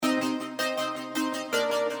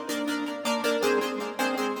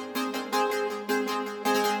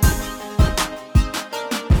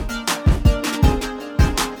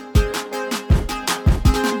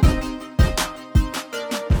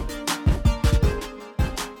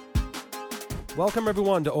Welcome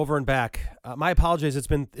everyone to Over and Back. My apologies. It's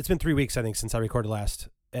been 3 weeks, I think, since I recorded last.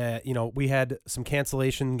 We had some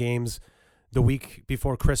cancellation games the week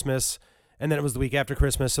before Christmas, and then it was the week after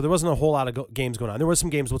Christmas, so there wasn't a whole lot of games going on. There was some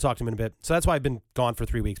games. We'll talk to them in a bit. So that's why I've been gone for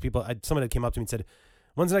 3 weeks. Somebody came up to me and said,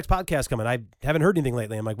 "When's the next podcast coming?" I haven't heard anything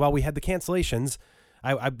lately. I'm like, well, we had the cancellations.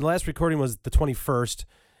 The last recording was the 21st,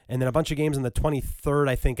 and then a bunch of games on the 23rd,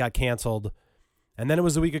 I think, got canceled. And then it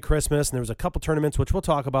was the week of Christmas, and there was a couple tournaments, which we'll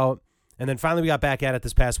talk about. And then finally we got back at it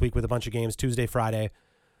this past week with a bunch of games, Tuesday, Friday.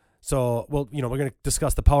 So, we're going to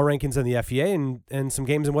discuss the power rankings and the FVA and some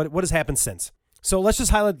games and what has happened since. So let's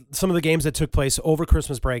just highlight some of the games that took place over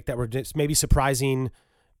Christmas break that were just maybe surprising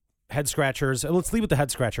head scratchers. Let's lead with the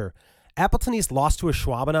head scratcher. Appleton East lost to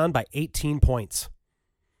Ashwaubenon by 18 points.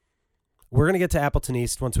 We're going to get to Appleton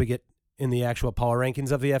East once we get in the actual power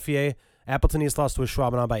rankings of the FVA. Appleton East lost to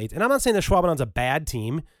Ashwaubenon by 8. And I'm not saying that Ashwaubenon's a bad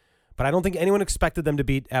team, but I don't think anyone expected them to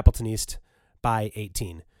beat Appleton East by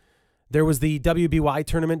 18. There was the WBY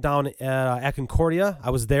tournament down at Concordia. I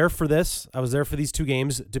was there for this. I was there for these two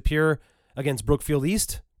games. De Pere against Brookfield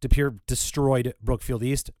East. De Pere destroyed Brookfield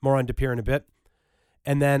East. More on De Pere in a bit.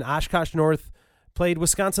 And then Oshkosh North played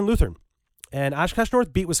Wisconsin Lutheran. And Oshkosh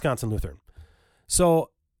North beat Wisconsin Lutheran.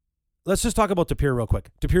 So let's just talk about De Pere real quick.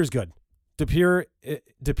 De Pere's good. De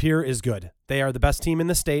Pere is good. They are the best team in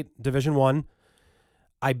the state, Division I.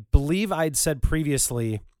 I believe I'd said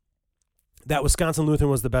previously that Wisconsin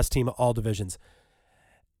Lutheran was the best team of all divisions.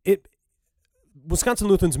 Wisconsin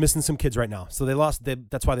Lutheran's missing some kids right now, so they lost.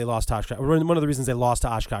 That's why they lost to Oshkosh. One of the reasons they lost to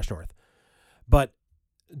Oshkosh North. But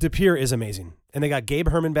De Pere is amazing, and they got Gabe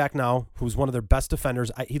Herman back now, who's one of their best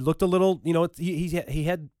defenders. He looked a little, he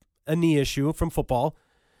had a knee issue from football,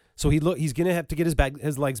 so he's gonna have to get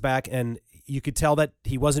his legs back, and you could tell that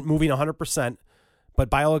he wasn't moving 100%. But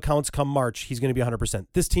by all accounts, come March, he's going to be 100%.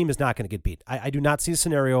 This team is not going to get beat. I do not see a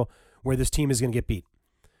scenario where this team is going to get beat.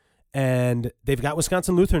 And they've got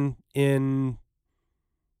Wisconsin Lutheran in,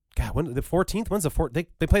 when the 14th? When's the 4th?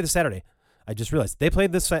 They play this Saturday. I just realized. They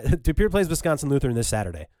played this. De Pere plays Wisconsin Lutheran this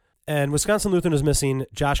Saturday. And Wisconsin Lutheran is missing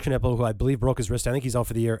Josh Knippel, who I believe broke his wrist. I think he's out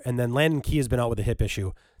for the year. And then Landon Key has been out with a hip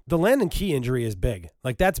issue. The Landon Key injury is big.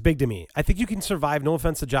 Like, that's big to me. I think you can survive, no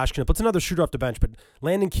offense to Josh Knippel. It's another shooter off the bench, but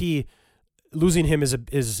Landon Key, losing him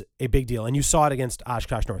is a big deal, and you saw it against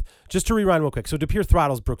Oshkosh North. Just to rewind real quick, so De Pere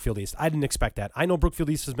throttles Brookfield East. I didn't expect that. I know Brookfield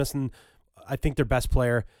East is missing, I think, their best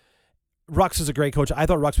player. Rux is a great coach. I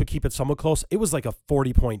thought Rux would keep it somewhat close. It was like a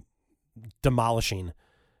 40-point demolishing.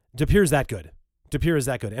 De Pere is that good. De Pere is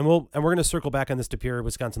that good, and we're going to circle back on this De Pere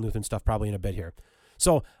Wisconsin Lutheran stuff probably in a bit here.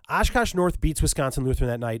 So Oshkosh North beats Wisconsin Lutheran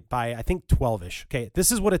that night by, I think, 12-ish. Okay,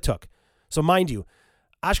 this is what it took. So mind you,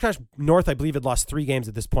 Oshkosh North, I believe, had lost 3 games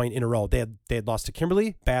at this point in a row. They had lost to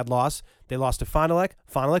Kimberly, bad loss. They lost to Fond du Lac.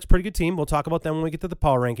 Fond du Lac's a pretty good team. We'll talk about them when we get to the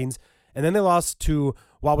power rankings. And then they lost to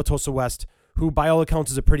Wauwatosa West, who by all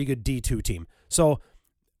accounts is a pretty good D2 team. So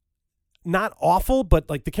not awful, but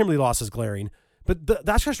like the Kimberly loss is glaring. But the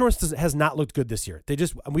Oshkosh North has not looked good this year.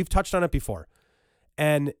 We've touched on it before.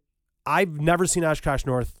 And I've never seen Oshkosh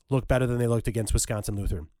North look better than they looked against Wisconsin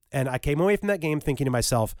Lutheran. And I came away from that game thinking to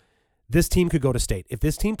myself, this team could go to state. If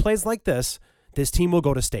this team plays like this team will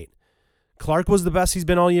go to state. Clark was the best he's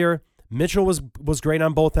been all year. Mitchell was great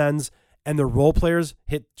on both ends, and the role players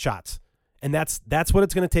hit shots. And that's what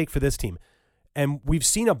it's going to take for this team. And we've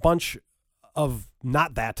seen a bunch of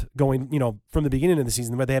not that going, from the beginning of the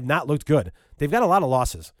season where they have not looked good. They've got a lot of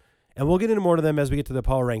losses. And we'll get into more of them as we get to the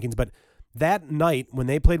power rankings. But that night when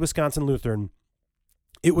they played Wisconsin Lutheran,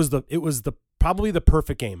 it was probably the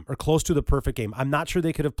perfect game, or close to the perfect game. I'm not sure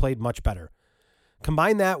they could have played much better.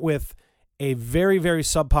 Combine that with a very, very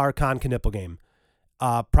subpar Con Knippel game.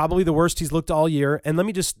 Probably the worst he's looked all year. And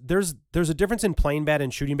there's a difference in playing bad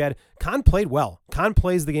and shooting bad. Con played well. Con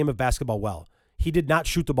plays the game of basketball well. He did not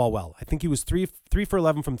shoot the ball well. I think he was 3 for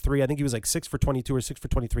 11 from 3. I think he was like 6 for 22 or 6 for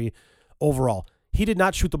 23 overall. He did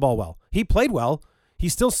not shoot the ball well. He played well. He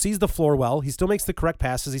still sees the floor well. He still makes the correct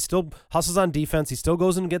passes. He still hustles on defense. He still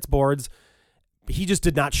goes and gets boards. He just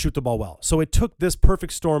did not shoot the ball well. So it took this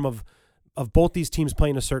perfect storm of both these teams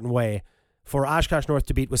playing a certain way for Oshkosh North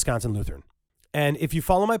to beat Wisconsin Lutheran. And if you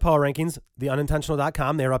follow my power rankings, the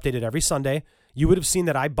unintentional.com, they're updated every Sunday. You would have seen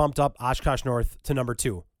that I bumped up Oshkosh North to number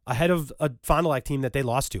 2, ahead of a Fond du Lac team that they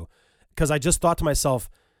lost to. Because I just thought to myself,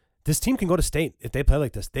 this team can go to state. If they play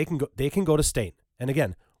like this, they can go to state. And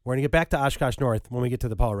again, we're going to get back to Oshkosh North when we get to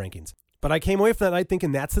the power rankings. But I came away from that night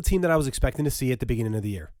thinking that's the team that I was expecting to see at the beginning of the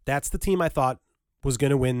year. That's the team I thought was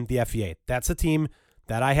going to win the FVA. That's the team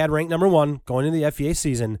that I had ranked number 1 going into the FVA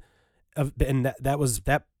season. And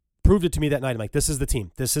that proved it to me that night. I'm like, this is the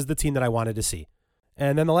team. This is the team that I wanted to see.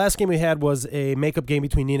 And then the last game we had was a makeup game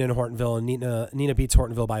between Neenah and Hortonville, and Neenah beats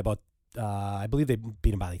Hortonville by about, I believe they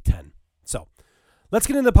beat them by like 10. So let's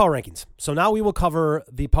get into the power rankings. So now we will cover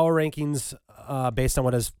the power rankings based on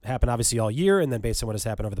what has happened obviously all year, and then based on what has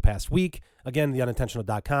happened over the past week. Again, the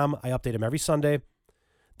unintentional.com. I update them every Sunday.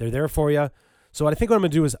 They're there for you. So I think what I'm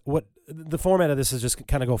going to do is, what the format of this is just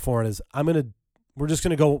kind of go forward is we're going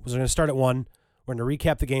to start at 1. We're going to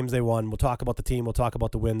recap the games they won. We'll talk about the team. We'll talk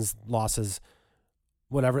about the wins, losses,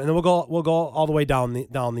 whatever. And then we'll go all the way down the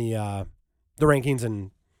rankings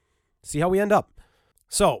and see how we end up.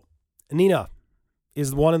 So Neenah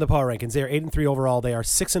is 1 in the power rankings. They are 8-3 overall. They are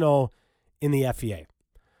 6-0 in the FVA.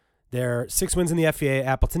 They're 6 wins in the FVA: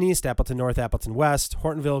 Appleton East, Appleton North, Appleton West,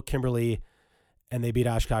 Hortonville, Kimberly, and they beat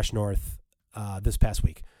Oshkosh North this past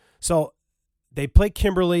week. So they played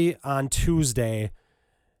Kimberly on Tuesday,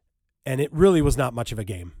 and it really was not much of a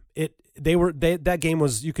game. That game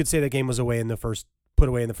was, you could say the game was put away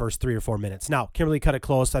in the first 3 or 4 minutes. Now, Kimberly cut it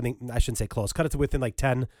close. I shouldn't say close. Cut it to within like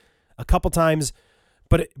 10 a couple times,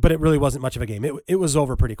 but it really wasn't much of a game. It was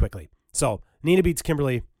over pretty quickly. So Neenah beats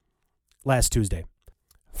Kimberly last Tuesday.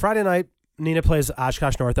 Friday night, Neenah plays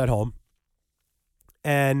Oshkosh North at home,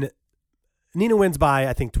 and Neenah wins by,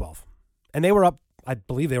 I think, 12. And they were up, I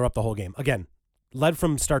believe they were up the whole game. Again, led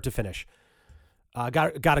from start to finish.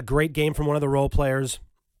 Got a great game from one of the role players.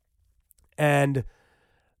 And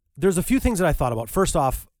there's a few things that I thought about. First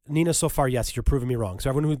off, Neenah, so far, yes, you're proving me wrong. So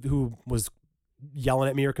everyone who was yelling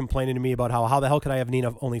at me or complaining to me about how the hell could I have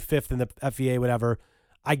Neenah only 5th in the FVA, whatever,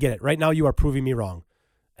 I get it. Right now, you are proving me wrong.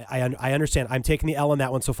 I understand. I'm taking the L on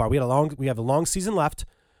that one so far. We have a long season left,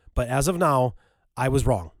 but as of now, I was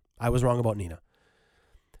wrong. I was wrong about Neenah.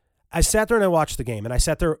 I sat there and I watched the game, and I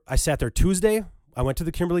sat there Tuesday. I went to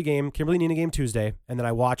the Kimberly-Neenah game Tuesday, and then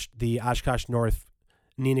I watched the Oshkosh North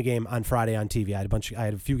Neenah game on Friday on TV. I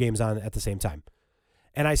had a few games on at the same time.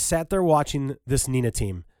 And I sat there watching this Neenah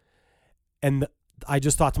team, and I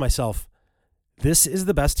just thought to myself, this is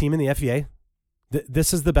the best team in the FVA.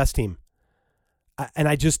 This is the best team. And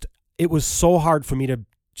it was so hard for me to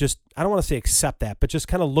just, I don't want to say accept that, but just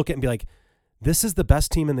kind of look at it and be like, this is the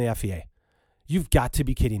best team in the FVA. You've got to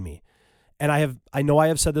be kidding me. And I know I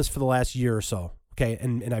have said this for the last year or so. Okay.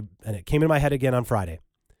 And it came in my head again on Friday.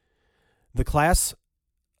 The class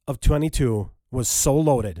of 22 was so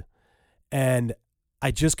loaded, and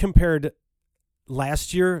I just compared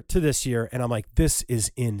last year to this year, and I'm like, this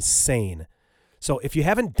is insane. So if you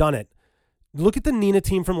haven't done it, look at the Neenah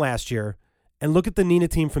team from last year and look at the Neenah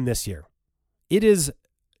team from this year. It is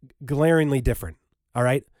glaringly different. All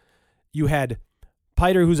right. You had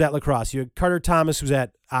Piter, who's at La Crosse. You had Carter Thomas, who's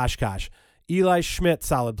at Oshkosh. Eli Schmidt,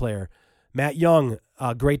 solid player. Matt Young,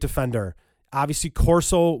 great defender. Obviously,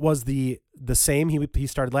 Corso was the same. He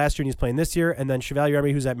started last year and he's playing this year. And then Chevalier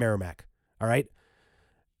Emery, who's at Merrimack. All right.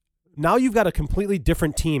 Now you've got a completely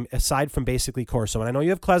different team aside from basically Corso. And I know you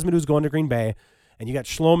have Klesman, who's going to Green Bay. And you got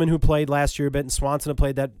Schloman, who played last year a bit, and Swanson, who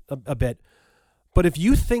played that a bit. But if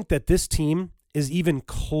you think that this team is even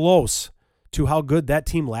close to how good that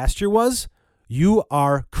team last year was, you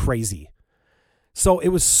are crazy. So it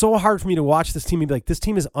was so hard for me to watch this team and be like, this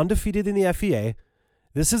team is undefeated in the FVA.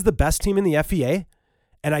 This is the best team in the FVA.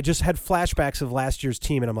 And I just had flashbacks of last year's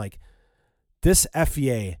team, and I'm like, this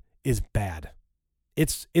FVA is bad.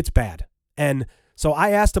 It's bad. And so I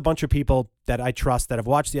asked a bunch of people that I trust that have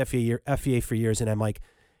watched the FVA for years, and I'm like,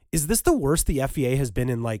 is this the worst the FVA has been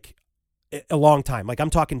in like a long time? Like, I'm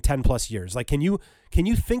talking 10 plus years. Like, can you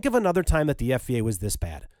think of another time that the FVA was this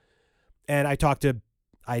bad? And I talked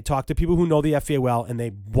to people who know the FVA well, and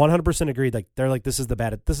they 100% agreed. Like, they're like, this is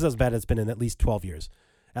as bad as it's been in at least 12 years.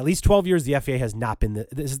 At least 12 years, the FVA has not been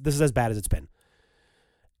this is as bad as it's been.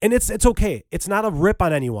 And it's okay. It's not a rip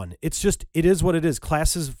on anyone. It's just, it is what it is.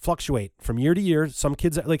 Classes fluctuate from year to year. Some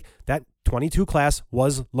kids, like that 22 class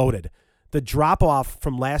was loaded. The drop off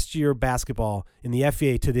from last year basketball in the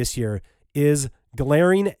FVA to this year is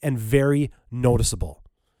glaring and very noticeable.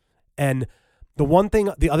 And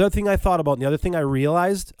the other thing I thought about, and the other thing I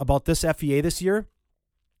realized about this FVA this year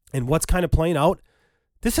and what's kind of playing out,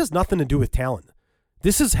 this has nothing to do with talent.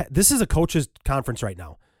 This is a coaches conference right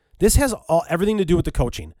now. This has everything to do with the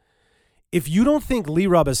coaching. If you don't think Lee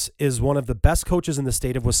Rubis is one of the best coaches in the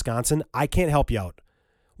state of Wisconsin, I can't help you out.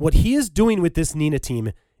 What he is doing with this Neenah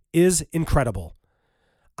team is incredible.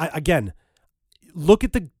 Again, look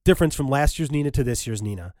at the difference from last year's Neenah to this year's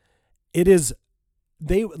Neenah.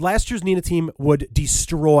 Last year's Neenah team would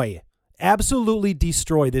absolutely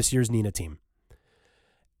destroy this year's Neenah team.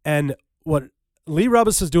 And what Lee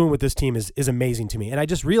Rubis is doing with this team is amazing to me. And I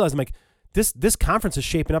just realized, I'm like, this conference is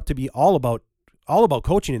shaping up to be all about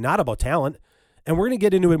coaching and not about talent. And we're going to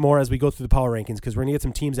get into it more as we go through the power rankings because we're going to get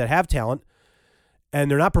some teams that have talent and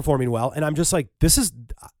they're not performing well. And I'm just like, this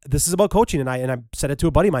is about coaching. And I said it to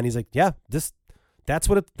a buddy of mine. He's like, yeah, that's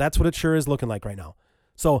what it sure is looking like right now.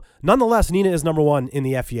 So nonetheless, Neenah is number 1 in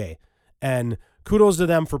the FVA, and kudos to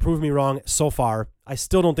them for proving me wrong so far. I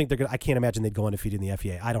still don't think they're gonna. I can't imagine they'd go undefeated in the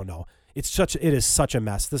FVA. I don't know. It is such a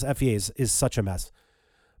mess. This FVA is such a mess.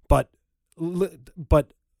 But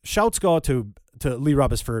shouts go to Lee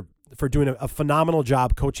Rubbis for doing a phenomenal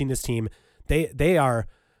job coaching this team. They are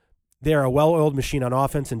a well-oiled machine on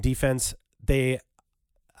offense and defense. I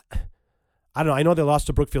don't know. I know they lost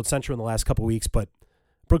to Brookfield Central in the last couple of weeks, but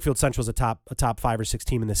Brookfield Central is a top 5 or 6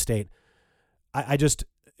 team in the state.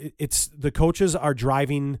 It's the coaches are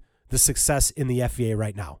driving the success in the FVA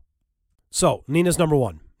right now. So Neenah's number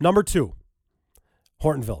 1. Number 2,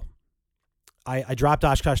 Hortonville. I dropped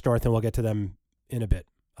Oshkosh North, and we'll get to them in a bit.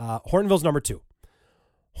 Hortonville's number 2.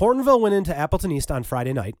 Hortonville went into Appleton East on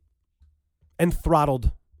Friday night and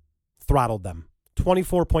throttled them.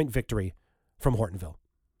 24-point victory from Hortonville.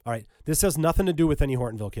 All right, this has nothing to do with any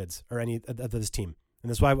Hortonville kids or any of this team. And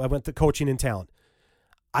that's why I went to coaching and talent.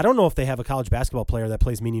 I don't know if they have a college basketball player that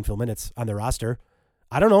plays meaningful minutes on their roster.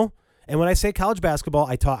 I don't know. And when I say college basketball,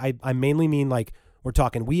 I mainly mean like we're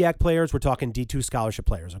talking WEAC players, we're talking D2 scholarship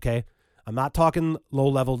players, okay? I'm not talking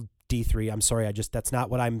low-level D3. I'm sorry, that's not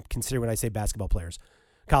what I'm considering when I say basketball players,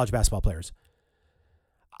 college basketball players.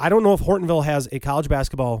 I don't know if Hortonville has a college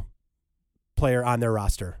basketball player on their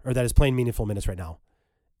roster or that is playing meaningful minutes right now.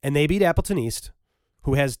 And they beat Appleton East,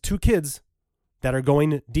 who has 2 kids that are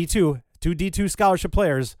going D2, 2 D2 scholarship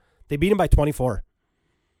players. They beat them by 24.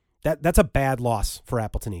 That's a bad loss for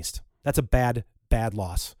Appleton East. That's a bad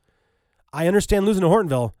loss. I understand losing to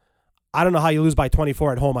Hortonville. I don't know how you lose by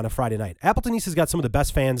 24 at home on a Friday night. Appleton East has got some of the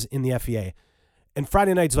best fans in the FVA. And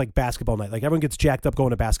Friday night's like basketball night. Like everyone gets jacked up going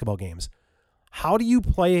to basketball games. How do you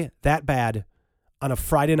play that bad on a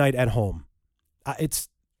Friday night at home? It's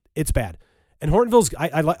bad. And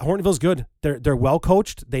Hortonville's good. They're well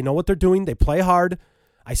coached. They know what they're doing. They play hard.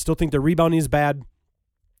 I still think their rebounding is bad,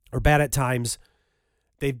 or bad at times.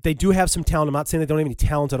 They do have some talent. I'm not saying they don't have any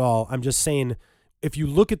talent at all. I'm just saying if you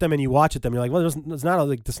look at them and you watch at them, you're like, well, it's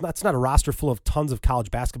not a roster full of tons of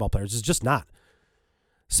college basketball players. It's just not.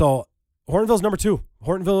 So Hortonville's number 2.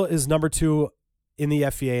 Hortonville is number 2 in the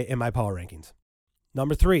FVA in my power rankings.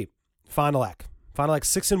 Number 3, Fond du Lac. Fond du Lac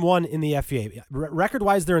 6-1 in the FVA.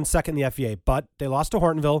 Record-wise, they're in second in the FVA, but they lost to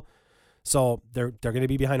Hortonville, so they're going to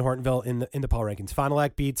be behind Hortonville in the power rankings. Fond du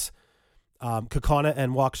Lac beats Kaukauna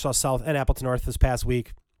and Waukesha South and Appleton North this past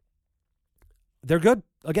week. They're good.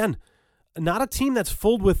 Again, not a team that's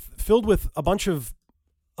filled with a bunch of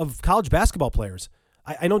college basketball players.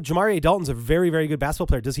 I know Jamari A. Dalton's a very, very good basketball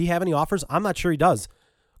player. Does he have any offers? I'm not sure he does.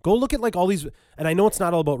 Go look at like all these, and I know it's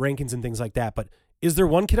not all about rankings and things like that, but is there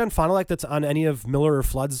one kid on Fond du Lac that's on any of Miller or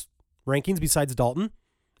Flood's rankings besides Dalton?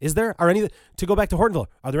 Is there? To go back to Hortonville,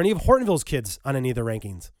 are there any of Hortonville's kids on any of the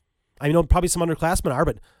rankings? I know probably some underclassmen are,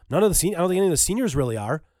 but I don't think any of the seniors really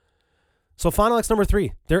are. So Fond du Lac's number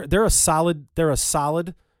 3. They're a solid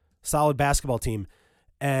basketball team,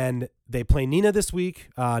 and they play Neenah this week.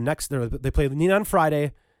 They play Neenah on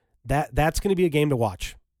Friday. That's going to be a game to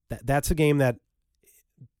watch. That's a game that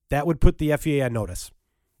would put the FVA on notice.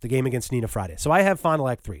 The game against Neenah Friday. So I have Fond du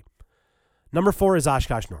Lac 3. Number 4 is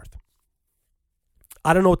Oshkosh North.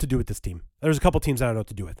 I don't know what to do with this team. There's a couple teams I don't know what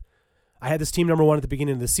to do with. I had this team number 1 at the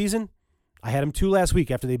beginning of the season. I had them 2 last week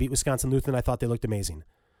after they beat Wisconsin Lutheran. I thought they looked amazing.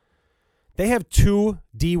 They have 2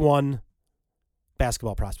 D1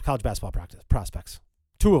 college basketball prospects.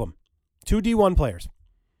 2 of them. 2 D1 players.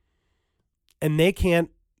 And they can't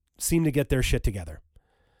seem to get their shit together.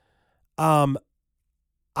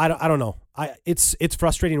 I don't know. It's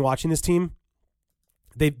frustrating watching this team.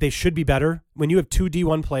 They should be better. When you have 2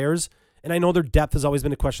 D1 players, and I know their depth has always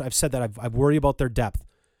been a question. I've said that. I worry about their depth.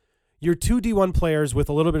 Your 2 D1 players with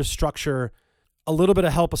a little bit of structure, a little bit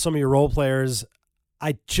of help with some of your role players,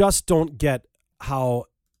 I just don't get how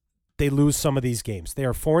they lose some of these games. They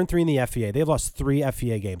are 4-3 in the FVA. They've lost 3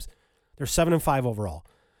 FVA games. They're 7-5 overall.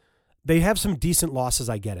 They have some decent losses.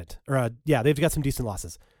 I get it. They've got some decent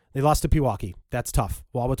losses. They lost to Pewaukee. That's tough.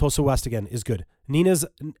 Wauwatosa West, again, is good. Neenah's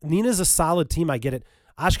a solid team. I get it.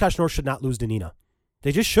 Oshkosh North should not lose to Neenah.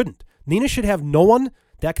 They just shouldn't. Neenah should have no one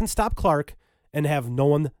that can stop Clark and have no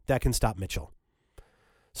one that can stop Mitchell.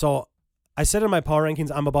 So I said in my power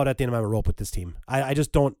rankings, I'm about at the end of my rope with this team. You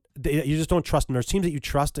just don't trust them. There's teams that you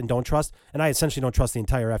trust and don't trust, and I essentially don't trust the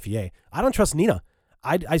entire FVA. I don't trust Neenah.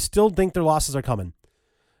 I still think their losses are coming.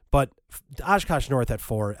 But Oshkosh North at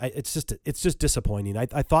 4, it's just disappointing. I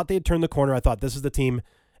thought they had turned the corner. I thought this is the team,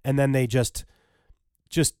 and then they just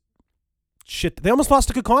shit. They almost lost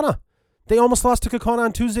to Kaukauna. They almost lost to Kaukauna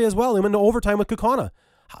on Tuesday as well. They went into overtime with Kaukauna.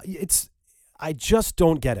 I just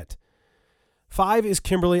don't get it. 5 is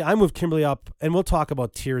Kimberly. I moved Kimberly up, and we'll talk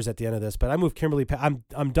about tiers at the end of this. But I moved Kimberly.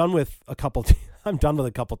 I'm done with a couple. I'm done with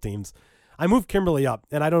a couple teams. I moved Kimberly up,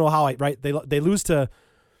 and I don't know how.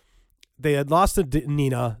 They had lost to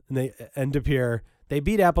Nina and De Pere. They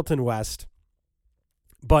beat Appleton West,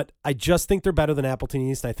 but I just think they're better than Appleton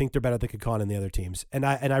East. And I think they're better than Kaukauna and the other teams, and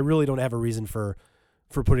I really don't have a reason for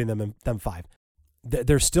putting them 5.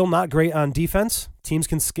 They're still not great on defense. Teams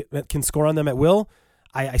can score on them at will.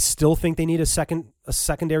 I still think they need a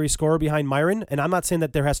secondary scorer behind Myron, and I'm not saying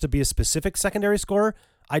that there has to be a specific secondary scorer.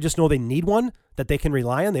 I just know they need one that they can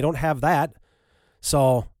rely on. They don't have that,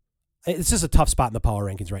 so it's just a tough spot in the power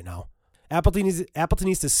rankings right now. Appleton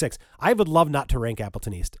East is 6. I would love not to rank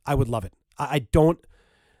Appleton East. I would love it. I don't.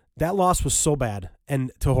 That loss was so bad,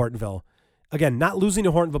 and to Hortonville. Again, not losing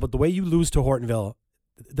to Hortonville, but the way you lose to Hortonville,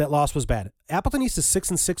 that loss was bad. Appleton East is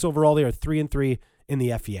 6-6 overall. They are 3-3 in the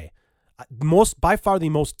FVA. By far the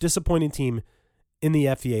most disappointing team in the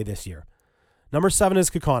FVA this year. Number 7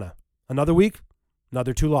 is Kaukauna. Another week,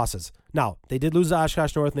 another 2 losses. Now, they did lose to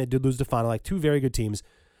Oshkosh North and they did lose to Fond du Lac, 2 very good teams.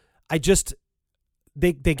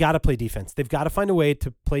 They got to play defense. They've got to find a way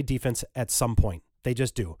to play defense at some point. They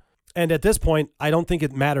just do. And at this point, I don't think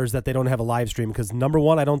it matters that they don't have a live stream because number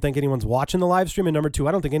 1, I don't think anyone's watching the live stream, and number 2,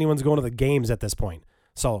 I don't think anyone's going to the games at this point.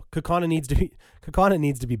 So Kaukauna needs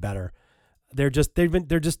to be better. They've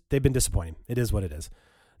been disappointing. It is what it is.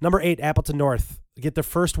 Number 8, Appleton North get their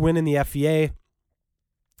first win in the FVA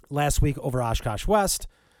last week over Oshkosh West.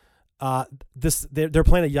 They're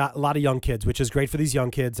playing a lot of young kids, which is great for these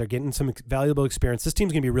young kids. They're getting some valuable experience. This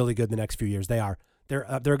team's going to be really good in the next few years. They are. They're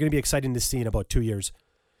going to be exciting to see in about 2 years.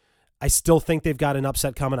 I still think they've got an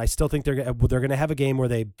upset coming. I still think they're going to have a game where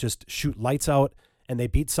they just shoot lights out and they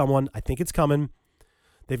beat someone. I think it's coming.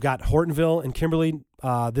 They've got Hortonville and Kimberly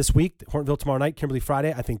this week. Hortonville tomorrow night, Kimberly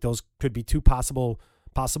Friday. I think those could be 2 possible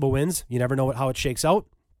wins. You never know how it shakes out.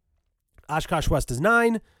 Oshkosh West is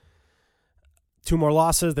 9. 2 more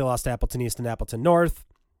losses. They lost to Appleton East and Appleton North.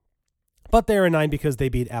 But they're in 9 because they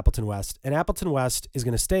beat Appleton West. And Appleton West is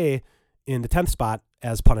going to stay in the 10th spot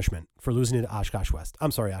as punishment for losing to Oshkosh West.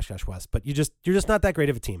 I'm sorry, Oshkosh West, but you're just not that great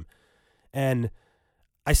of a team. And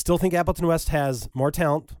I still think Appleton West has more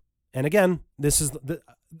talent. And again, this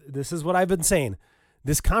is what I've been saying.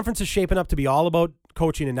 This conference is shaping up to be all about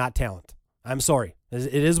coaching and not talent. I'm sorry.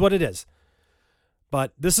 It is what it is.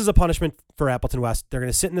 But this is a punishment for Appleton West. They're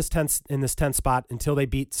going to sit in this 10th spot until they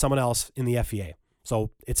beat someone else in the FVA.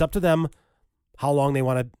 So it's up to them how long they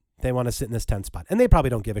want to sit in this 10th spot. And they probably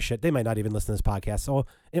don't give a shit. They might not even listen to this podcast, so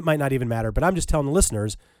it might not even matter. But I'm just telling the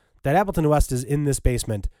listeners that Appleton West is in this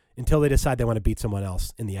basement until they decide they want to beat someone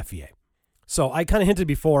else in the FVA. So I kind of hinted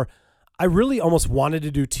before, I really almost wanted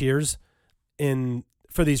to do tiers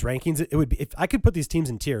for these rankings. It would be, if I could put these teams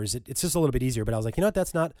in tiers, it's just a little bit easier. But I was like, you know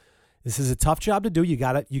what, this is a tough job to do. You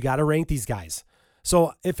gotta rank these guys.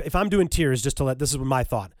 So if I'm doing tiers, this is my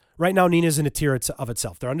thought. Right now, Nina's in a tier of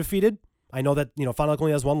itself. They're undefeated. I know that, Fond du Lac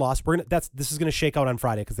only has 1 loss. This is gonna shake out on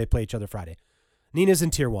Friday because they play each other Friday. Nina's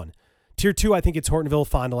in tier 1. Tier 2, I think it's Hortonville,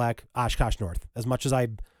 Fond du Lac, Oshkosh North. As much as I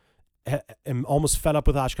am almost fed up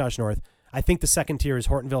with Oshkosh North, I think the second tier is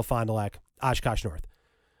Hortonville, Fond du Lac, Oshkosh North.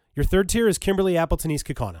 Your third tier is Kimberly, Appleton East,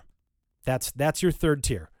 Kaukauna. That's your third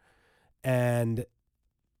tier. And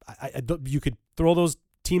you could throw those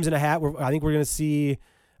teams in a hat. I think we're going to see,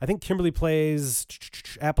 I think Kimberly plays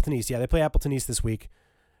Appleton East. Yeah, they play Appleton East this week.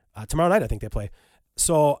 Tomorrow night, I think they play.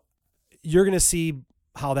 So you're going to see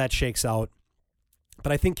how that shakes out.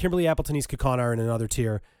 But I think Kimberly, Appleton East, Kaukauna are in another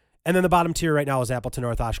tier. And then the bottom tier right now is Appleton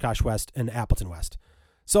North, Oshkosh West, and Appleton West.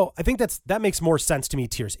 So I think that makes more sense to me,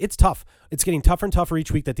 tiers. It's tough. It's getting tougher and tougher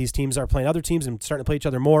each week that these teams are playing other teams and starting to play each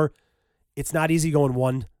other more. It's not easy going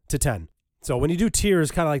 1 to 10. So when you do tiers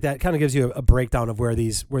kind of like that, it kind of gives you a breakdown of where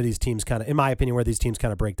these teams kind of, in my opinion, where these teams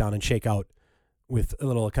kind of break down and shake out with a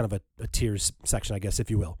little kind of a tiers section, I guess, if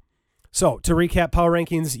you will. So to recap power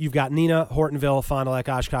rankings, you've got Nina, Hortonville, Fond du Lac,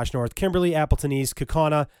 Oshkosh North, Kimberly, Appleton East,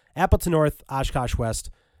 Kaukauna, Appleton North, Oshkosh West,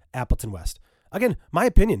 Appleton West. Again, my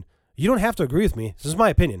opinion. You don't have to agree with me. This is my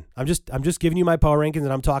opinion. I'm just giving you my power rankings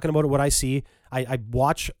and I'm talking about what I see. I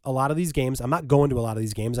watch a lot of these games. I'm not going to a lot of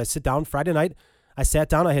these games. I sit down Friday night. I sat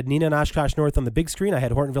down. I had Nina and Oshkosh North on the big screen. I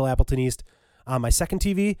had Hortonville, Appleton East on my second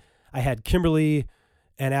TV. I had Kimberly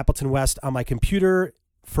and Appleton West on my computer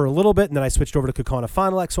for a little bit, and then I switched over to Kaukauna,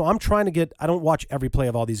 Fond du Lac. So I'm trying to I don't watch every play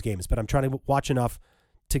of all these games, but I'm trying to watch enough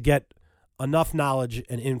to get enough knowledge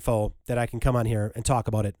and info that I can come on here and talk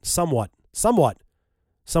about it somewhat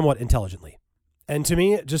intelligently. And to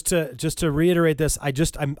me, just to reiterate this,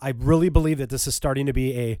 I really believe that this is starting to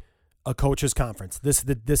be a coaches conference.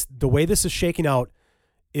 The way this is shaking out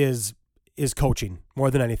is coaching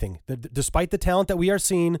more than anything. Despite the talent that we are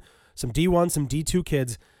seeing, some D1, some D2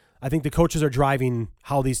 kids, I think the coaches are driving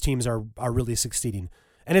how these teams are really succeeding.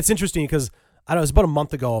 And it's interesting because I don't know, it was about a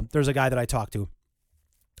month ago. There's a guy that I talked to,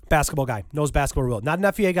 basketball guy, knows basketball real well, not an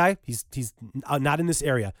FVA guy. He's not in this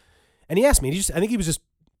area, and he asked me. I think he was just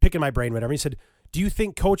picking my brain, whatever. He said, "Do you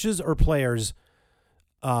think coaches or players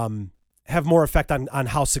have more effect on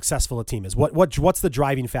how successful a team is? What's the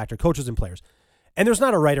driving factor, coaches and players?" And there's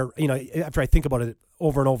not a right or, after I think about it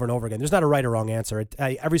over and over and over again, there's not a right or wrong answer.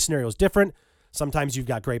 Every scenario is different. Sometimes you've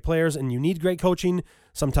got great players and you need great coaching.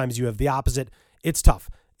 Sometimes you have the opposite. It's tough.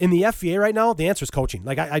 In the FVA right now, the answer is coaching.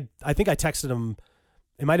 Like I think I texted him,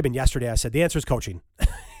 it might have been yesterday. I said, the answer is coaching.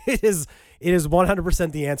 It is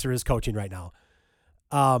 100% the answer is coaching right now.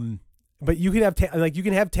 But you can have you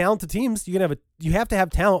can have talented teams. You have to have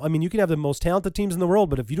talent. I mean, you can have the most talented teams in the world,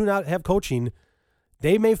 but if you do not have coaching,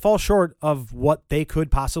 they may fall short of what they could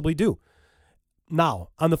possibly do. Now,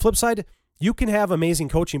 on the flip side, you can have amazing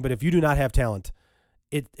coaching, but if you do not have talent,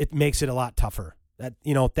 it makes it a lot tougher.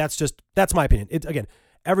 That's my opinion. Again,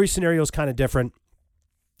 every scenario is kind of different.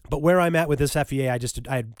 But where I'm at with this FVA,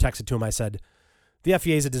 I had texted to him. I said, the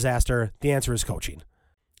FVA is a disaster. The answer is coaching.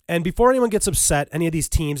 And before anyone gets upset, any of these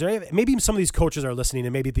teams, or maybe some of these coaches are listening,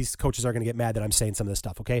 and maybe these coaches are going to get mad that I'm saying some of this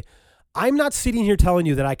stuff, okay? I'm not sitting here telling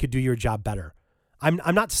you that I could do your job better. I'm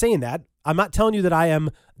not saying that. I'm not telling you that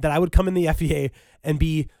I would come in the FVA and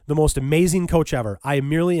be the most amazing coach ever. I am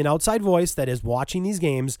merely an outside voice that is watching these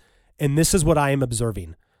games, and this is what I am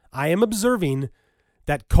observing. I am observing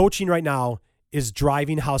that coaching right now is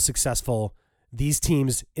driving how successful these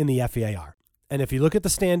teams in the FVA are. And if you look at the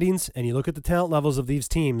standings and you look at the talent levels of these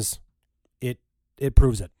teams, it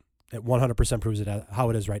proves it. It 100% proves it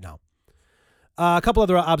how it is right now. A couple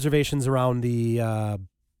other observations around the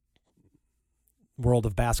world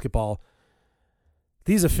of basketball.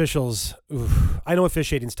 These officials, I know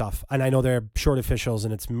officiating's tough, and I know they're short officials,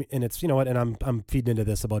 and it's you know what, and I'm feeding into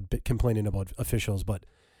this about complaining about officials, but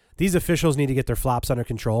these officials need to get their flops under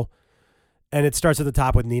control, and it starts at the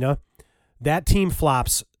top with Nina. That team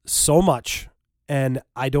flops so much, and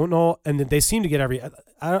I don't know, and they seem to get every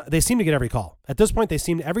call at this point.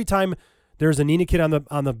 Every time there's a Nina kid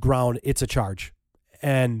on the ground, it's a charge,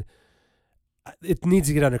 and it needs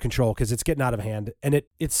to get under control because it's getting out of hand, and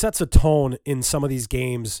it sets a tone in some of these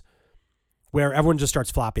games where everyone just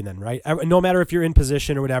starts flopping then, right? No matter if you're in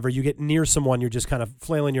position or whatever, you get near someone, you're just kind of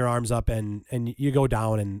flailing your arms up and you go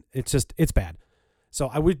down, and it's bad.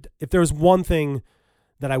 So if there was one thing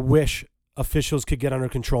that I wish officials could get under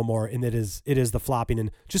control more, and it is the flopping,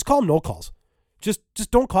 and just call them no calls. Just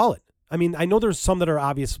don't call it. I mean, I know there's some that are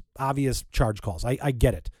obvious charge calls. I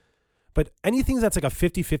get it. But anything that's like a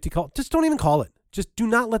 50-50 call, just don't even call it. Just do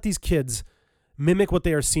not let these kids mimic what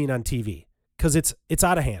they are seeing on TV, because it's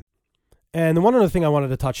out of hand. And the one other thing I wanted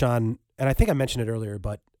to touch on, and I think I mentioned it earlier,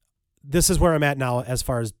 but this is where I'm at now as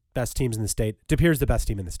far as best teams in the state. De Pere is the best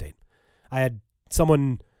team in the state. I had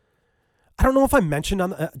someone, I don't know if I mentioned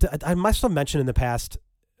I must have mentioned in the past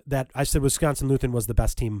that I said Wisconsin Lutheran was the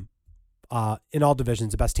best team in all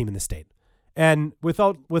divisions, the best team in the state. And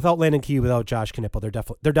without Landon Key, without Josh Knipple,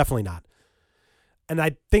 they're definitely not. And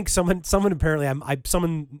I think someone apparently and I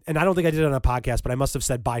don't think I did it on a podcast, but I must have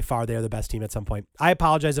said by far they are the best team at some point. I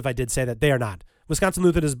apologize if I did say that. They are not. Wisconsin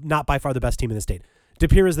Lutheran is not by far the best team in the state. De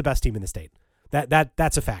Pere is the best team in the state.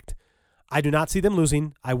 That's a fact. I do not see them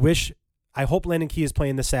losing. I hope Landon Key is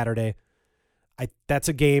playing this Saturday. That's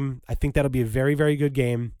a game. I think that'll be a very, very good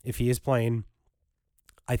game if he is playing.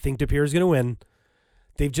 I think De Pere is going to win.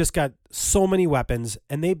 They've just got so many weapons,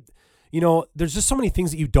 and there's just so many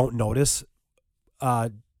things that you don't notice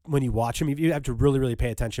when you watch them. You have to really, really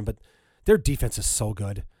pay attention, but their defense is so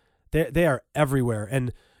good. They are everywhere.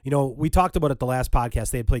 And, we talked about it the last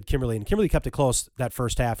podcast. They had played Kimberly, and Kimberly kept it close that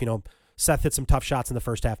first half. Seth hit some tough shots in the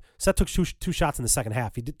first half. Seth took two shots in the second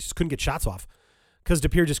half. He just couldn't get shots off because De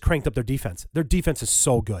Pere just cranked up their defense. Their defense is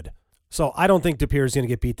so good. So I don't think De Pere is going to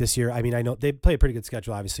get beat this year. I mean, I know they play a pretty good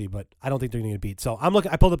schedule, obviously, but I don't think they're going to get beat. So I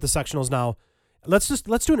pulled up the sectionals now. Let's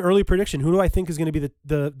do an early prediction. Who do I think is going to be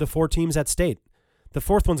the four teams at state? The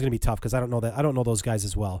fourth one's going to be tough because I don't know those guys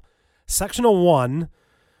as well. Sectional 1,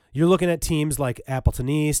 you're looking at teams like Appleton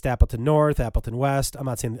East, Appleton North, Appleton West. I'm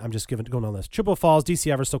not saying, I'm just going on the list. Chippewa Falls,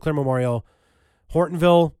 DC Everett, Clare Memorial,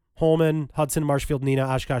 Hortonville, Holman, Hudson, Marshfield, Neenah,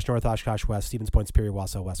 Oshkosh North, Oshkosh West, Stevens Point, Superior,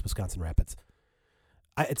 Wausau West, Wisconsin Rapids.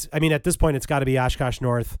 At this point, it's got to be Oshkosh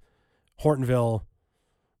North, Hortonville,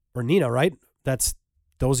 or Neenah, right?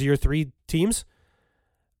 Those are your three teams.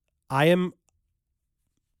 I am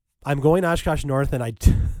I'm going Oshkosh North, and I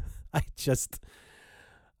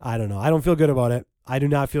don't know. I don't feel good about it. I do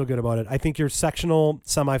not feel good about it. I think your sectional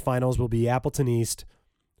semifinals will be Appleton East,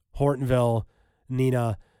 Hortonville,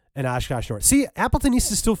 Neenah, and Oshkosh North. See, Appleton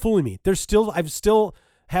East is still fooling me. I still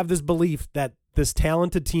have this belief that this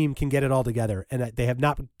talented team can get it all together, and they have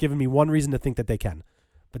not given me one reason to think that they can.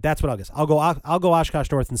 But that's what I'll guess. I'll go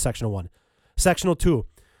Oshkosh North in sectional 1. Sectional 2.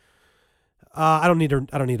 I don't need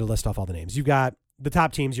to list off all the names. You've got the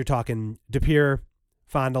top teams. You're talking De Pere,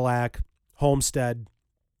 Fond du Lac, Homestead,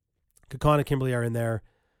 Kaukauna, Kimberly are in there.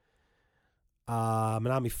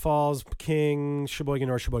 Menominee Falls, King, Sheboygan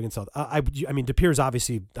North, Sheboygan South. I mean, De Pere's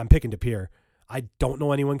obviously. I'm picking De Pere. I don't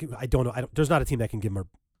know anyone. I don't know. There's not a team that can give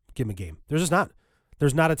him a game. There's just not.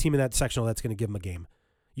 There's not a team in that sectional that's going to give him a game.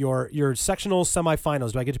 Your sectional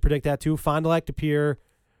semifinals. Do I get to predict that too? Fond du Lac, De Pere,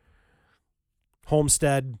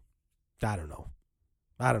 Homestead. I don't know.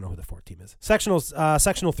 I don't know who the fourth team is.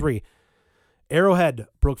 Sectional 3. Arrowhead,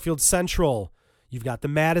 Brookfield Central. You've got the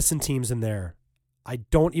Madison teams in there. I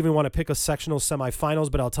don't even want to pick a sectional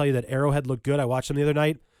semifinals, but I'll tell you that Arrowhead looked good. I watched them the other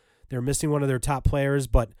night. They're missing one of their top players,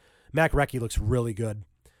 but Mac Recchi looks really good.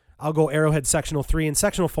 I'll go Arrowhead sectional 3 and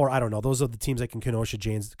sectional 4. I don't know. Those are the teams like in Kenosha,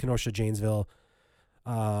 Janesville,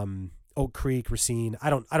 Oak Creek, Racine.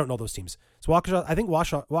 I don't know those teams. So I think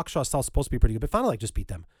Waukesha South's supposed to be pretty good, but Fond du Lac just beat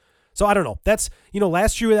them. So I don't know. That's,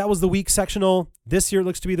 last year that was the weak sectional. This year it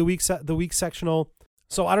looks to be the weak sectional.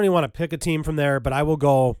 So I don't even want to pick a team from there, but I will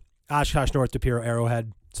go Oshkosh North, De Pere,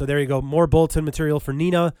 Arrowhead. So there you go. More bulletin material for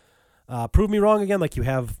Neenah. Prove me wrong again, like you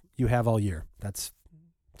have all year. That's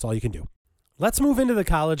all you can do. Let's move into the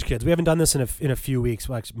college kids. We haven't done this in a few weeks.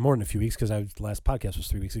 Well, actually, more than a few weeks because the last podcast was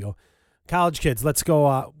 3 weeks ago. College kids. Let's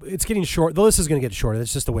go. It's getting short. The list is going to get shorter.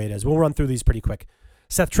 That's just the way it is. We'll run through these pretty quick.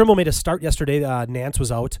 Seth Trimble made a start yesterday. Nance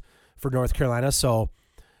was out for North Carolina, so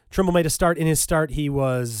Trimble made a start. In his start, he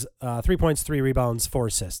was 3 points, 3 rebounds, 4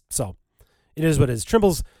 assists. So it is what it is.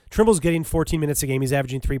 Trimble's getting 14 minutes a game. He's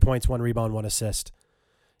averaging 3 points, 1 rebound, 1 assist.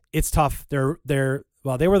 It's tough. They were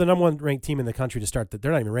the number 1 ranked team in the country to start.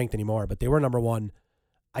 They're not even ranked anymore, but they were number 1.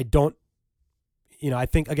 I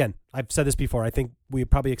think, again, I've said this before. I think we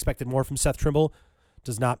probably expected more from Seth Trimble.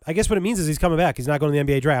 Does not. I guess what it means is he's coming back. He's not going to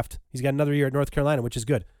the NBA draft. He's got another year at North Carolina, which is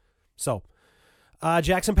good. So,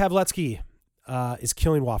 Jackson Pavletsky is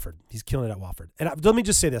killing Wofford. He's killing it at Wofford. And let me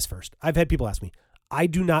just say this first. I've had people ask me. I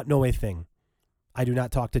do not know a thing. I do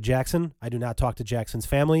not talk to Jackson. I do not talk to Jackson's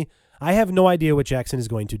family. I have no idea what Jackson is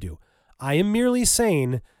going to do. I am merely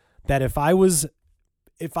saying that if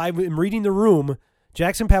I'm reading the room,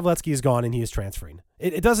 Jackson Pavletsky is gone and he is transferring.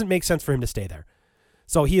 It doesn't make sense for him to stay there.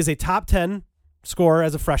 So he is a top 10 scorer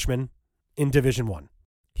as a freshman in Division I.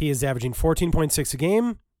 He is averaging 14.6 a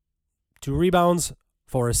game, 2 rebounds,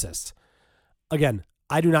 4 assists. Again,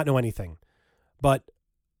 I do not know anything, but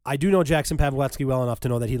I do know Jackson Pavletsky well enough to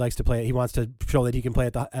know that he likes to play. He wants to show that he can play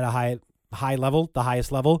at a high level, the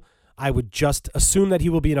highest level. I would just assume that he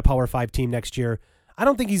will be in a Power 5 team next year. I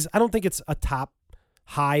don't think it's a top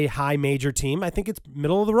high major team. I think it's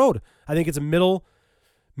middle of the road. I think it's a middle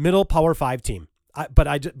Power 5 team. But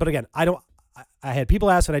again, I had people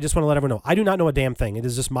ask, and I just want to let everyone know, I do not know a damn thing. It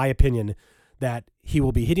is just my opinion that he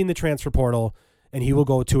will be hitting the transfer portal and he will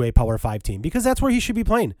go to a Power 5 team because that's where he should be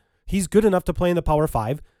playing. He's good enough to play in the Power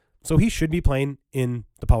 5, so he should be playing in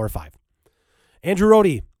the Power 5. Andrew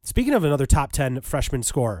Rohde, speaking of another top 10 freshman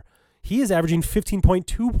scorer, he is averaging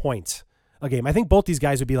 15.2 points a game. I think both these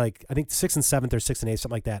guys would be like, I think 6th and 7th or 6th and 8th,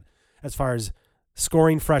 something like that, as far as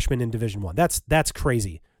scoring freshmen in Division I. That's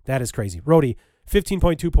crazy. That is crazy. Rohde,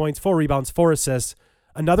 15.2 points, 4 rebounds, 4 assists.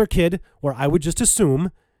 Another kid where I would just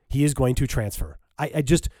assume he is going to transfer. I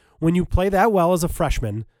just, when you play that well as a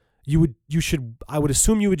freshman, I would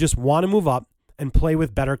assume you would just want to move up and play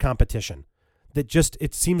with better competition.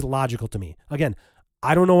 It seems logical to me. Again,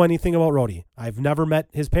 I don't know anything about Rohde. I've never met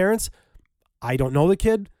his parents. I don't know the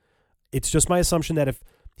kid. It's just my assumption that if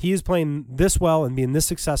he is playing this well and being this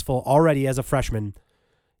successful already as a freshman,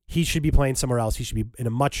 he should be playing somewhere else. He should be in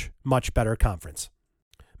a much, much better conference.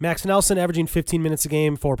 Max Nelson averaging 15 minutes a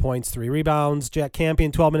game, 4 points, 3 rebounds. Jack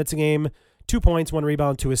Campion, 12 minutes a game, 2 points, 1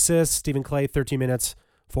 rebound, 2 assists. Stephen Clay, 13 minutes,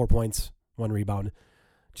 4 points, 1 rebound.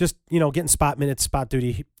 Just, getting spot minutes, spot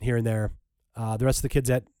duty here and there. The rest of the kids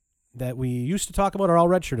that we used to talk about are all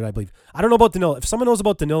redshirted, I believe. I don't know about Danilo. If someone knows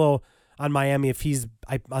about Danilo on Miami,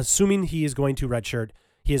 I'm assuming he is going to redshirt.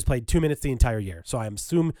 He has played 2 minutes the entire year. So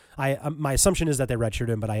my assumption is that they redshirted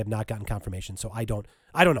him, but I have not gotten confirmation. So I don't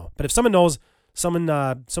know. But if someone knows,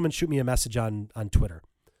 someone shoot me a message on Twitter.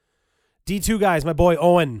 D2 guys, my boy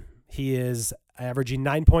Owen, he is averaging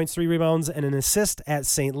 9 points, 3 rebounds, and an assist at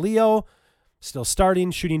St. Leo. Still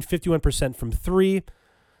starting, shooting 51% from 3.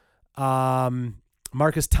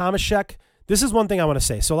 Marcus Tomaszek. This is one thing I want to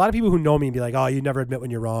say. So a lot of people who know me be like, oh, you never admit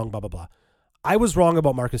when you're wrong, blah, blah, blah. I was wrong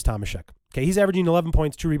about Marcus Tomaszek. Okay, he's averaging 11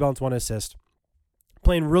 points, 2 rebounds, 1 assist.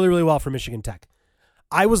 Playing really, really well for Michigan Tech.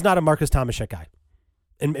 I was not a Marcus Tomaszek guy.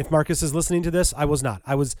 And if Marcus is listening to this, I was not.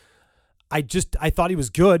 I thought he was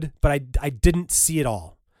good, but I didn't see it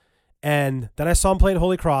all. And then I saw him play at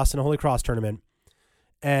Holy Cross in a Holy Cross tournament.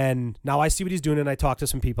 And now I see what he's doing, and I talk to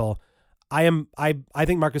some people. I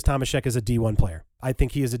think Marcus Tomaszek is a D1 player. I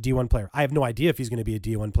think he is a D1 player. I have no idea if he's going to be a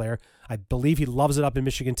D1 player. I believe he loves it up in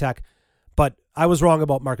Michigan Tech. But I was wrong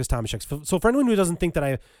about Marcus Tomaszek. So for anyone who doesn't think that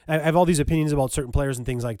I have all these opinions about certain players and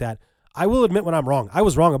things like that, I will admit when I'm wrong. I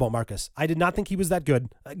was wrong about Marcus. I did not think he was that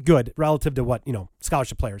good relative to what,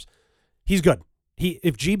 scholarship players. He's good.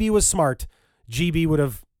 If GB was smart, GB would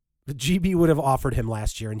have offered him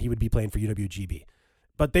last year and he would be playing for UWGB.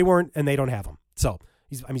 But they weren't, and they don't have him. So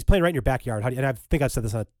he's playing right in your backyard. And I think I've said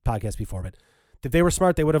this on a podcast before, but if they were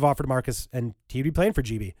smart, they would have offered Marcus and he'd be playing for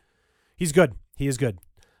GB. He's good. He is good.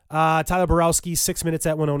 Tyler Borowski, 6 minutes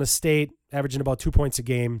at Winona State, averaging about 2 points a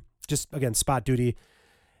game. Just, again, spot duty.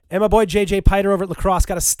 And my boy JJ Piter over at La Crosse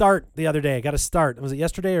got a start the other day. Was it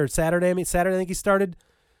yesterday or Saturday? Saturday I think he started.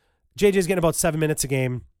 JJ's getting about 7 minutes a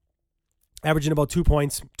game, averaging about 2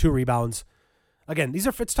 points, 2 rebounds. Again,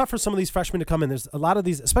 it's tough for some of these freshmen to come in. There's a lot of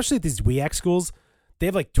these, especially at these WEAC schools, they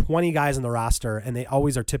have like 20 guys on the roster, and they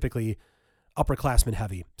always are typically upperclassmen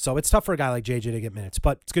heavy. So it's tough for a guy like JJ to get minutes.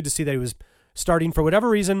 But it's good to see that he was starting for whatever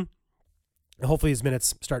reason. And hopefully his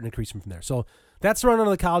minutes start to increase from there. So that's the run on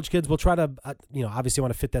the college kids. We'll try to, obviously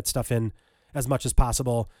want to fit that stuff in as much as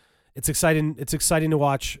possible. It's exciting. It's exciting to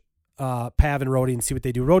watch Pav and Rhodey and see what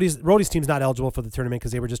they do. Rhodey's team's not eligible for the tournament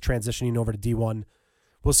because they were just transitioning over to D1.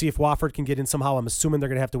 We'll see if Wofford can get in somehow. I'm assuming they're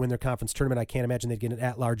going to have to win their conference tournament. I can't imagine they'd get an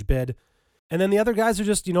at-large bid. And then the other guys are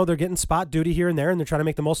just, they're getting spot duty here and there, and they're trying to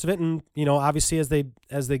make the most of it. And, obviously as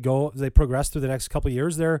they progress through the next couple of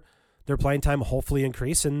years, their playing time will hopefully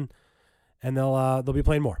increase, and they'll be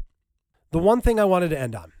playing more. The one thing I wanted to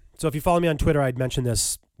end on. So if you follow me on Twitter, I'd mentioned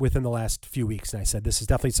this within the last few weeks, and I said this is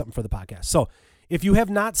definitely something for the podcast. So if you have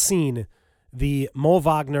not seen the Mo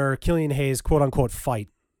Wagner, Killian Hayes, quote unquote fight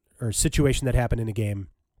or situation that happened in a game,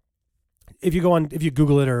 if you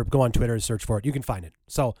Google it or go on Twitter and search for it, you can find it.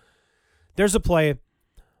 So there's a play.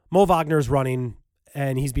 Mo Wagner is running,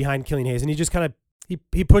 and he's behind Killian Hayes, and he just kind of he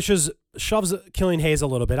shoves Killian Hayes a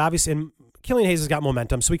little bit. Obviously, and Killian Hayes has got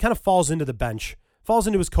momentum, so he kind of falls into the bench, falls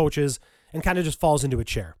into his coaches, and kind of just falls into a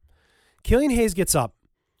chair. Killian Hayes gets up,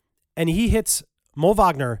 and he hits Mo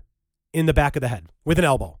Wagner in the back of the head with an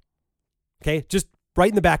elbow. Okay, just right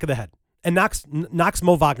in the back of the head, and knocks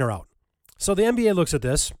Mo Wagner out. So the NBA looks at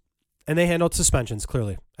this, and they hand out suspensions,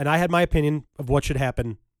 clearly. And I had my opinion of what should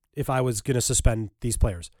happen if I was going to suspend these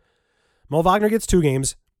players. Mo Wagner gets 2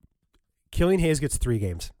 games. Killian Hayes gets 3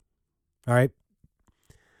 games. All right?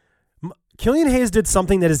 Killian Hayes did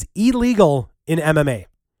something that is illegal in MMA.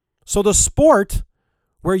 So the sport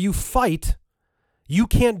where you fight, you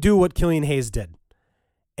can't do what Killian Hayes did.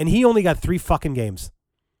 And he only got 3 fucking games.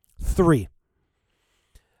 3.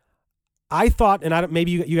 I thought, and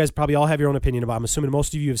maybe you guys probably all have your own opinion about it. I'm assuming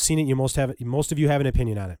most of you have seen it. Most of you have an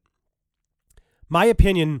opinion on it. My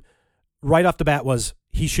opinion right off the bat was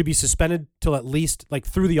he should be suspended till at least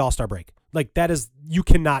through the All-Star break. You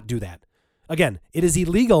cannot do that. Again, it is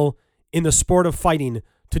illegal in the sport of fighting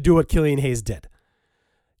to do what Killian Hayes did.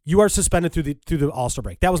 You are suspended through the All-Star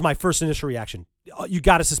break. That was my first initial reaction. You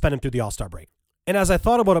got to suspend him through the All-Star break. And as I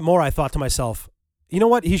thought about it more, I thought to myself, you know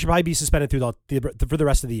what? He should probably be suspended for the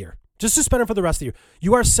rest of the year. Just suspend him for the rest of the year.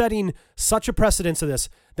 You are setting such a precedence of this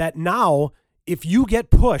that now, if you get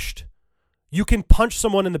pushed, you can punch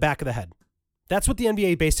someone in the back of the head. That's what the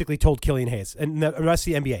NBA basically told Killian Hayes and the rest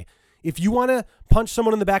of the NBA. If you want to punch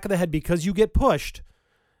someone in the back of the head because you get pushed,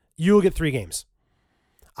 you'll get 3 games.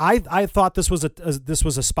 I thought this was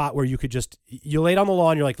a spot where you could you lay down the law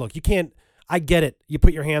and you're like, look, you can't. I get it. You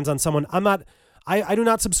put your hands on someone. I do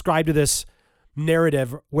not subscribe to this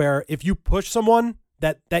narrative where if you push someone,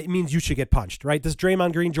 that means you should get punched, right? This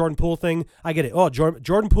Draymond Green, Jordan Poole thing, I get it. Oh,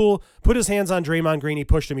 Jordan Poole put his hands on Draymond Green. He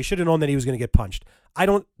pushed him. He should have known that he was going to get punched. I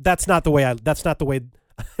don't think that's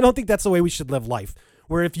the way we should live life,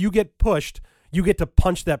 where if you get pushed, you get to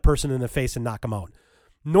punch that person in the face and knock him out.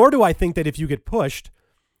 Nor do I think that if you get pushed,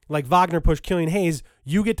 like Wagner pushed Killian Hayes,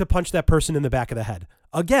 you get to punch that person in the back of the head.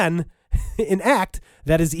 Again, an act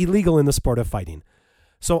that is illegal in the sport of fighting.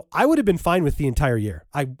 So I would have been fine with the entire year.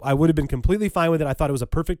 I would have been completely fine with it. I thought it was a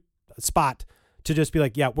perfect spot to just be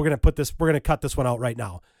like, yeah, we're going to cut this one out right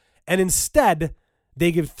now. And instead,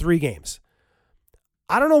 they give 3 games.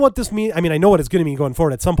 I don't know what this means. I mean, I know what it's going to mean going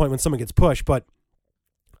forward at some point when someone gets pushed, but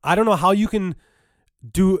I don't know how you can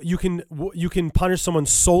punish someone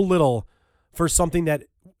so little for something that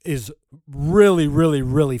is really, really,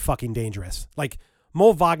 really fucking dangerous. Like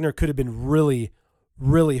Mo Wagner could have been really,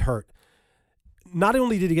 really hurt. Not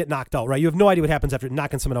only did he get knocked out, right? You have no idea what happens after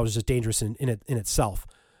knocking someone out is just dangerous in itself.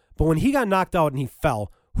 But when he got knocked out and he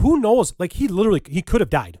fell, who knows? Like he could have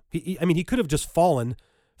died. He could have just fallen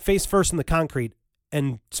face first in the concrete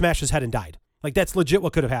and smashed his head and died. Like that's legit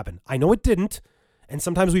what could have happened. I know it didn't. And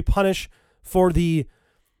sometimes we punish for the,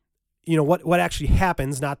 what actually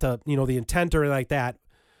happens, not the, the intent or like that.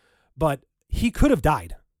 But he could have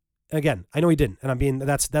died. Again, I know he didn't. And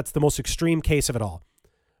that's the most extreme case of it all.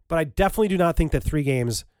 But I definitely do not think that 3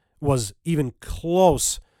 games was even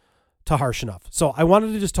close to harsh enough. So I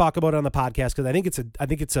wanted to just talk about it on the podcast because I think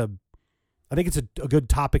it's a good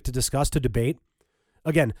topic to discuss, to debate.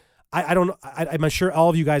 Again, I'm sure all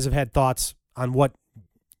of you guys have had thoughts on what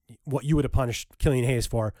you would have punished Killian Hayes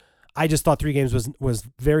for. I just thought 3 games was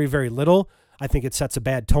very, very little. I think it sets a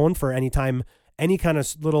bad tone for any time any kind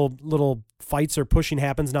of little fights or pushing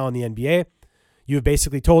happens now in the NBA. You've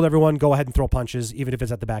basically told everyone, go ahead and throw punches, even if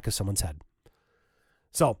it's at the back of someone's head.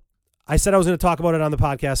 So I said I was going to talk about it on the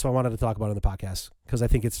podcast, so I wanted to talk about it on the podcast because I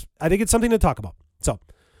think it's something to talk about. So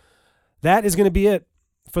that is going to be it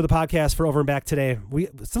for the podcast for Over and Back today.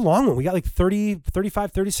 It's a long one. We got like 30,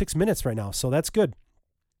 35, 36 minutes right now, so that's good.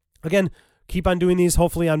 Again, keep on doing these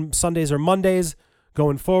hopefully on Sundays or Mondays.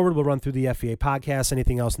 Going forward, we'll run through the FVA podcast,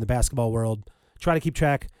 anything else in the basketball world. Try to keep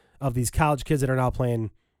track of these college kids that are now playing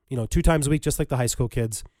 2 times a week, just like the high school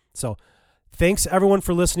kids. So thanks everyone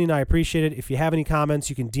for listening. I appreciate it. If you have any comments,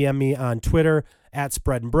 you can DM me on Twitter at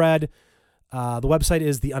Spread and Bread. The website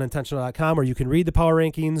is theunintentional.com, where you can read the power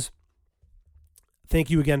rankings. Thank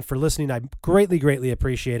you again for listening. I greatly, greatly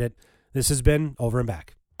appreciate it. This has been Over and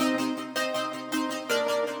Back.